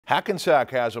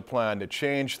Hackensack has a plan to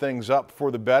change things up for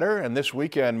the better, and this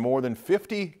weekend more than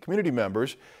 50 community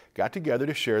members got together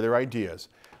to share their ideas.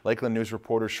 Lakeland News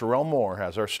reporter Sherelle Moore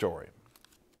has our story.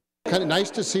 Kind of nice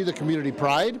to see the community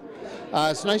pride.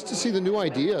 It's nice to see the new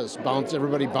ideas,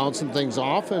 everybody bouncing things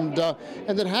off, and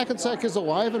that Hackensack is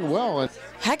alive and well.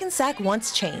 Hackensack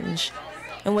wants change.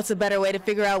 And what's a better way to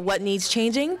figure out what needs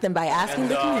changing than by asking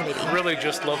the community? I really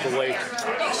just love the lake.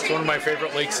 It's one of my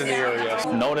favorite lakes in the area.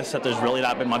 Notice that there's really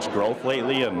not been much growth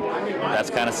lately, and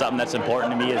that's kind of something that's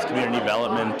important to me is community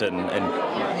development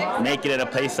and making it a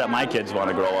place that my kids want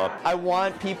to grow up. I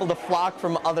want people to flock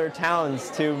from other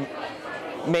towns to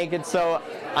make it so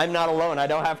I'm not alone. I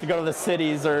don't have to go to the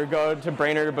cities or go to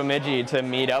Brainerd or Bemidji to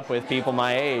meet up with people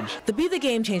my age. The Be the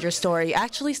Game Changer story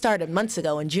actually started months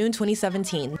ago in June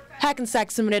 2017. Hackensack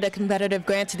submitted a competitive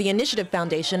grant to the Initiative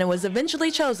Foundation and was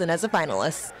eventually chosen as a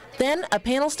finalist. Then a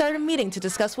panel started meeting to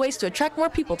discuss ways to attract more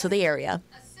people to the area.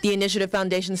 The Initiative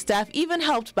Foundation staff even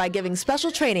helped by giving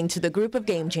special training to the group of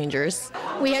game changers.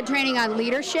 We had training on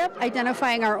leadership,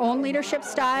 identifying our own leadership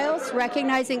styles,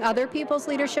 recognizing other people's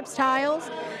leadership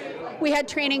styles. We had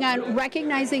training on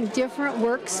recognizing different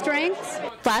work strengths.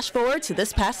 Flash forward to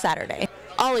this past Saturday.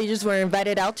 All ages were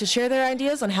invited out to share their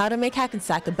ideas on how to make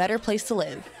Hackensack a better place to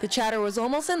live. The chatter was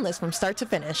almost endless from start to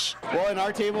finish. Well, in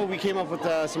our table, we came up with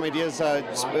some ideas,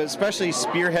 especially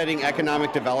spearheading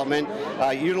economic development,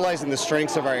 utilizing the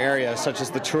strengths of our area, such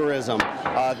as the tourism,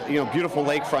 beautiful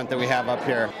lakefront that we have up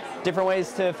here. Different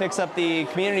ways to fix up the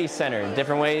community center,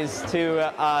 different ways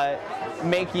to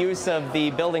make use of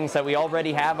the buildings that we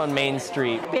already have on Main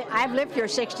Street. I've lived here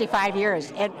 65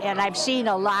 years, and I've seen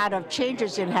a lot of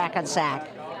changes in Hackensack.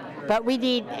 But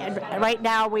right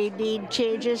now we need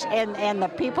changes, and the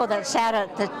people that sat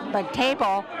at the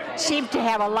table seem to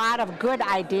have a lot of good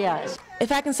ideas. If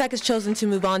Hackensack is chosen to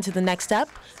move on to the next step,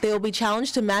 they will be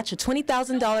challenged to match a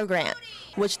 $20,000 grant,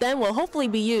 which then will hopefully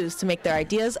be used to make their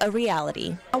ideas a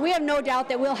reality. We have no doubt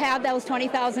that we'll have those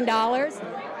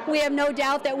 $20,000. We have no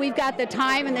doubt that we've got the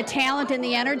time and the talent and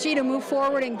the energy to move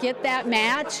forward and get that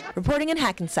match. Reporting in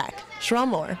Hackensack, Sherelle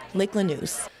Moore, Lakeland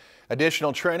News.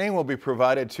 Additional training will be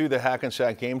provided to the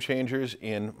Hackensack Game Changers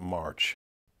in March.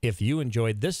 If you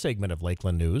enjoyed this segment of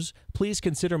Lakeland News, please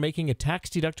consider making a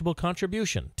tax-deductible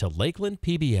contribution to Lakeland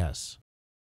PBS.